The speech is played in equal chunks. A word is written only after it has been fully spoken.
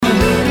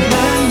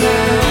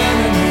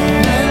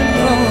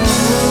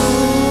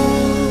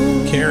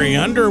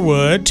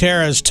Underwood,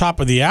 Tara's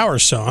top of the hour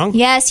song.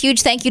 Yes,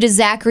 huge thank you to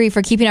Zachary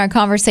for keeping our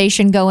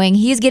conversation going.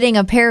 He's getting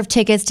a pair of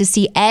tickets to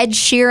see Ed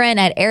Sheeran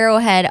at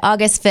Arrowhead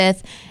August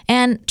 5th.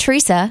 And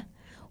Teresa,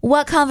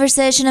 what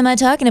conversation am I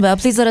talking about?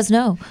 Please let us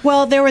know.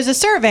 Well, there was a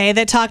survey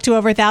that talked to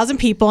over 1,000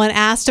 people and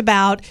asked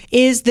about,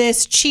 is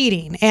this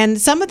cheating? And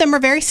some of them are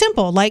very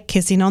simple, like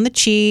kissing on the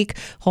cheek,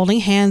 holding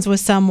hands with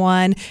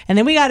someone. And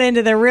then we got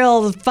into the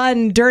real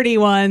fun, dirty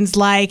ones,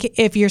 like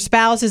if your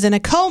spouse is in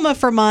a coma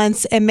for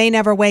months and may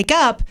never wake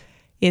up,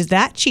 is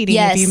that cheating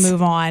if you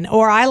move on?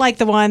 Or I like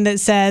the one that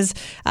says,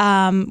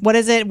 what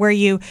is it, where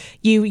you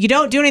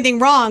don't do anything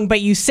wrong,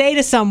 but you say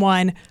to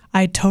someone,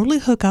 I'd totally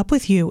hook up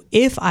with you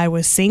if I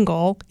was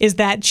single. Is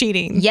that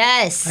cheating?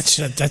 Yes.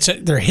 That's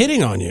it. They're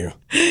hitting on you.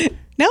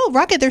 No,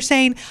 Rocket, they're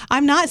saying,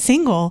 I'm not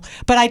single,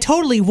 but I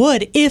totally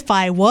would if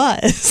I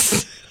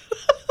was.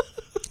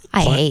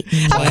 I hate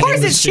you. Of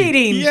course it's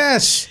cheating.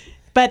 Yes.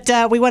 But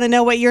we want to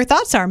know what your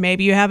thoughts are.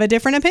 Maybe you have a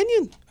different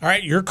opinion. All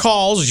right, your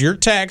calls, your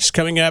texts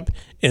coming up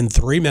in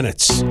 3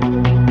 minutes.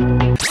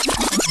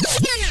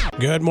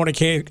 Good morning,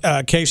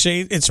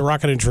 Casey. It's the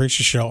Rocket and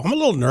Teresa show. I'm a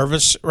little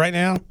nervous right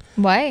now.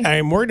 Why?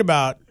 I'm worried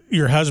about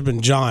your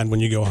husband, John,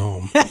 when you go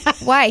home.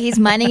 Why? He's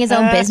minding his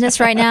own business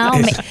right now.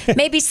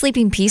 Maybe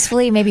sleeping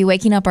peacefully, maybe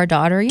waking up our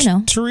daughter,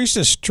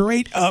 Teresa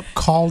straight up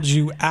called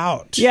you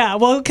out. Yeah,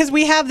 well, because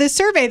we have this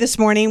survey this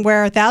morning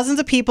where thousands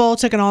of people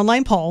took an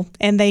online poll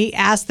and they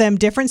asked them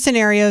different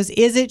scenarios.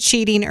 Is it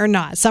cheating or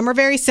not? Some are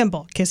very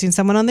simple. Kissing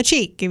someone on the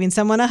cheek, giving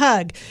someone a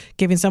hug,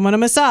 giving someone a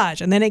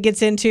massage. And then it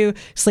gets into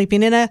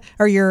sleeping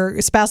or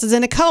your spouse is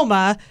in a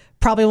coma,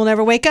 probably will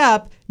never wake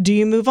up. Do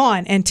you move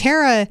on? And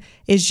Tara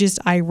is just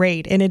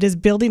irate, and it is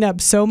building up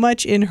so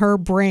much in her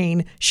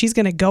brain. She's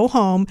going to go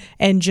home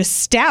and just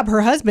stab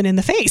her husband in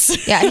the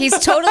face. Yeah, he's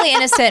totally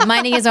innocent,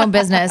 minding his own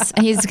business.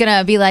 And he's going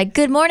to be like,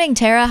 good morning,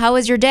 Tara. How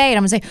was your day? And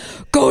I'm going to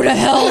say, go to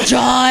hell,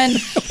 John.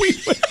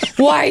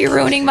 Why are you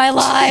ruining my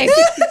life?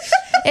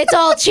 It's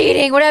all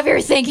cheating. Whatever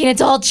you're thinking,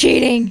 it's all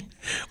cheating.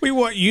 We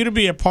want you to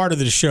be a part of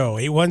the show.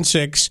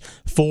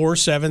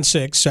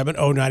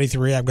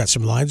 816-476-7093. I've got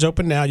some lines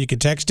open now. You can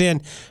text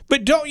in.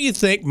 But don't you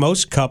think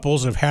most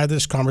couples have had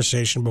this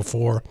conversation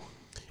before?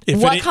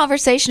 What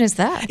conversation is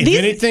that? If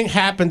anything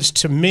happens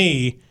to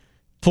me,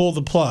 pull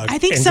the plug. I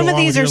think some of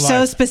these are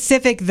so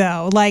specific,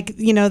 though. Like,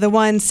 the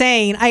one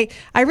saying, I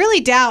really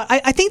doubt.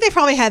 I think they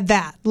probably had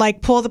that.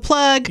 Like, pull the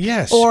plug.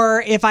 Yes.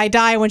 Or if I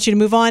die, I want you to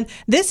move on.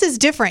 This is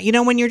different.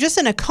 When you're just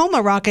in a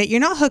coma, Rocket, you're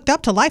not hooked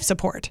up to life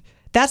support.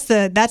 That's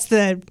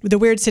the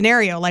weird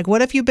scenario. Like,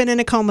 what if you've been in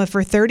a coma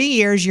for 30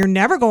 years, you're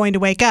never going to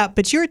wake up,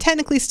 but you're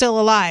technically still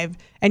alive,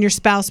 and your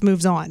spouse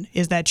moves on?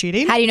 Is that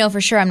cheating? How do you know for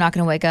sure I'm not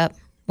going to wake up?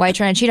 Why are you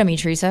trying to cheat on me,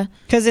 Teresa?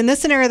 Because in this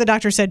scenario, the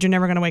doctor said you're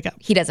never going to wake up.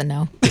 He doesn't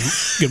know.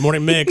 Good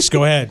morning, Mix.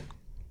 Go ahead.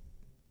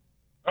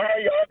 How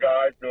y'all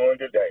guys doing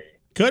today?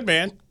 Good,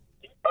 man.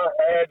 I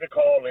had to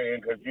call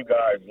in because you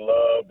guys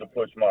love to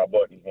push my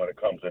buttons when it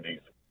comes to these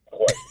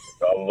questions.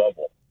 I love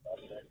them.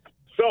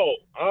 So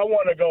I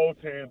want to go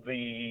to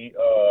the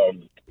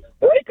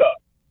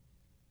breakup.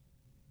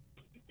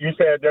 You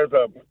said there's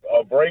a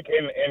break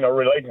in a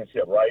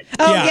relationship, right?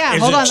 Oh, yeah.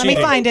 Hold on. cheating? Let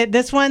me find it.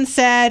 This one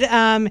said,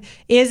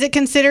 is it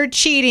considered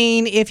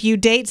cheating if you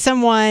date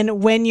someone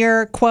when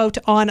you're, quote,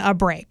 on a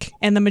break?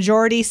 And the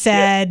majority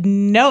said,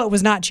 no, it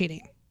was not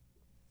cheating.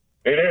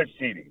 It is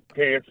cheating.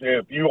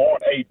 If you on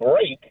a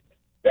break,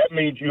 that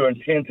means you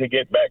intend to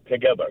get back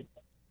together.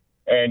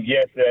 And,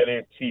 yes, that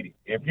is cheating.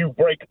 If you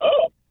break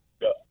up,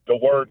 the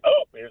word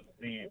up is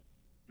the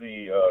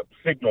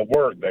signal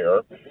word there,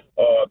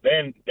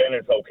 then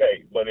it's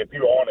okay. But if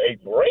you're on a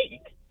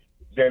break,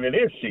 then it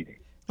is cheating.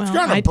 If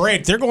you're on a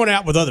break, they're going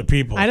out with other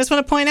people. I just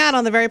want to point out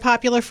on the very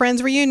popular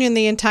Friends reunion,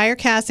 the entire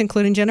cast,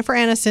 including Jennifer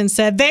Aniston,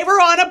 said they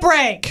were on a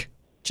break.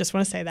 Just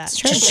want to say that.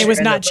 It was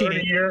not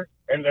cheating.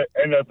 In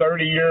the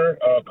 30-year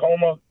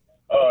coma,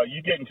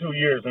 you get in 2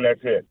 years and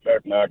that's it.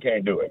 I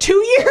can't do it. 2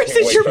 years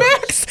is your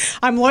max.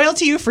 I'm loyal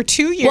to you for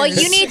 2 years. Well,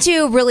 you need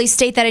to really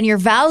state that in your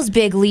vows,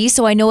 Big Lee,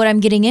 so I know what I'm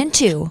getting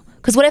into.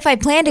 Because what if I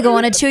plan to go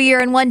on a 2-year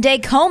and 1 day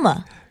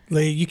coma?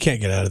 Lee, you can't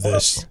get out of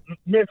this.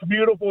 Miss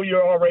Beautiful,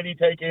 you're already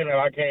taken, and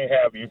I can't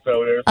have you.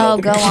 So there's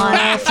go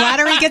on.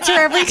 Flattery gets her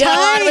every time. Go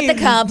on with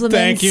the compliments.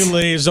 Thank you,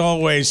 Lee, as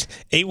always.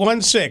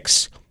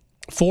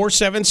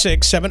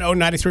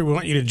 816-476-7093. We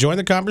want you to join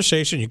the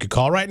conversation. You can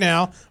call right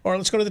now, or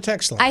let's go to the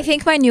text line. I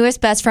think my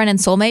newest best friend and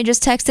soulmate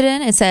just texted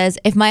in. It says,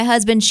 if my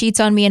husband cheats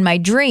on me in my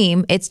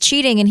dream, it's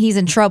cheating and he's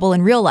in trouble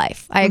in real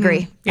life. I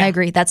agree. Yeah. I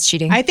agree. That's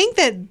cheating. I think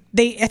they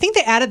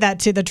added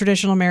that to the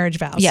traditional marriage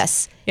vows.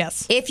 Yes.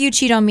 If you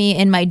cheat on me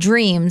in my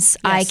dreams,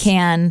 I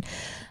can,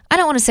 I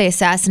don't want to say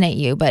assassinate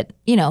you, but,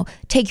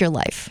 take your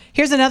life.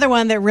 Here's another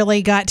one that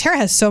really got, Tara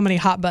has so many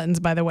hot buttons,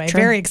 by the way. True.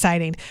 Very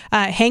exciting.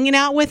 Hanging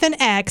out with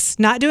an ex,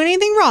 not doing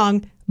anything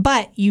wrong,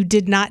 but you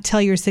did not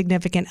tell your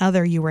significant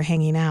other you were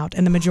hanging out.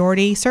 And the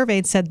majority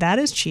surveyed said that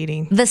is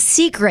cheating. The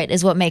secret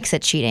is what makes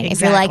it cheating.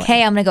 Exactly. If you're like,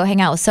 hey, I'm going to go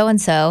hang out with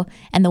so-and-so,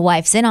 and the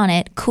wife's in on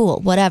it, cool,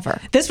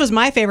 whatever. This was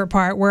my favorite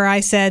part where I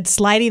said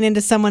sliding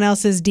into someone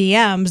else's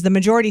DMs. The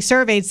majority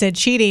surveyed said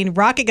cheating.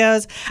 Rocket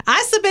goes,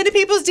 I submit to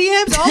people's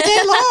DMs all day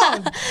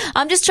long.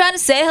 I'm just trying to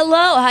say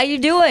hello. How you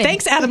doing?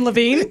 Thanks, Adam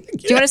Levine.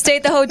 Do you want to stay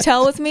at the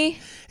hotel with me?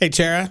 Hey,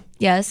 Tara.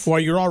 Yes. While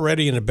you're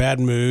already in a bad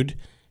mood,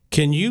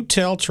 can you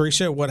tell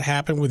Teresa what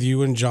happened with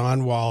you and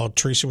John while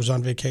Teresa was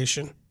on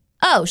vacation?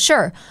 Oh,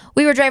 sure.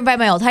 We were driving by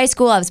my old high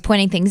school. I was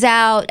pointing things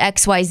out.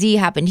 XYZ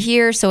happened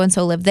here.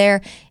 So-and-so lived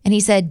there. And he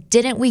said,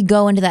 didn't we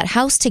go into that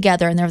house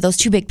together and there were those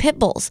two big pit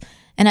bulls?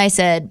 And I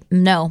said,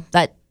 no,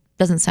 that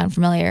doesn't sound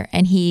familiar.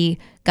 And he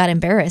got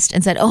embarrassed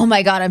and said, oh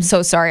my God, I'm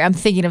so sorry. I'm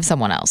thinking of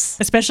someone else.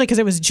 Especially because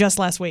it was just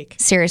last week.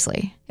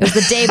 Seriously. It was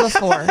the day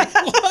before.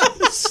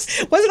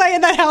 Wasn't I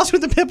in that house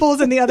with the pit bulls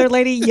and the other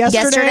lady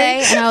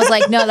yesterday? And I was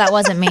like, no, that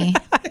wasn't me.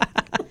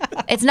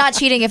 It's not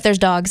cheating if there's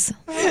dogs.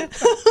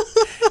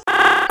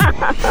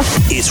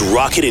 It's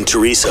Rocket and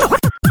Teresa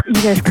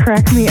You guys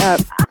crack me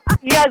up.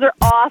 You guys are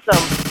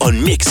awesome.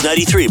 on Mix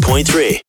 93.3.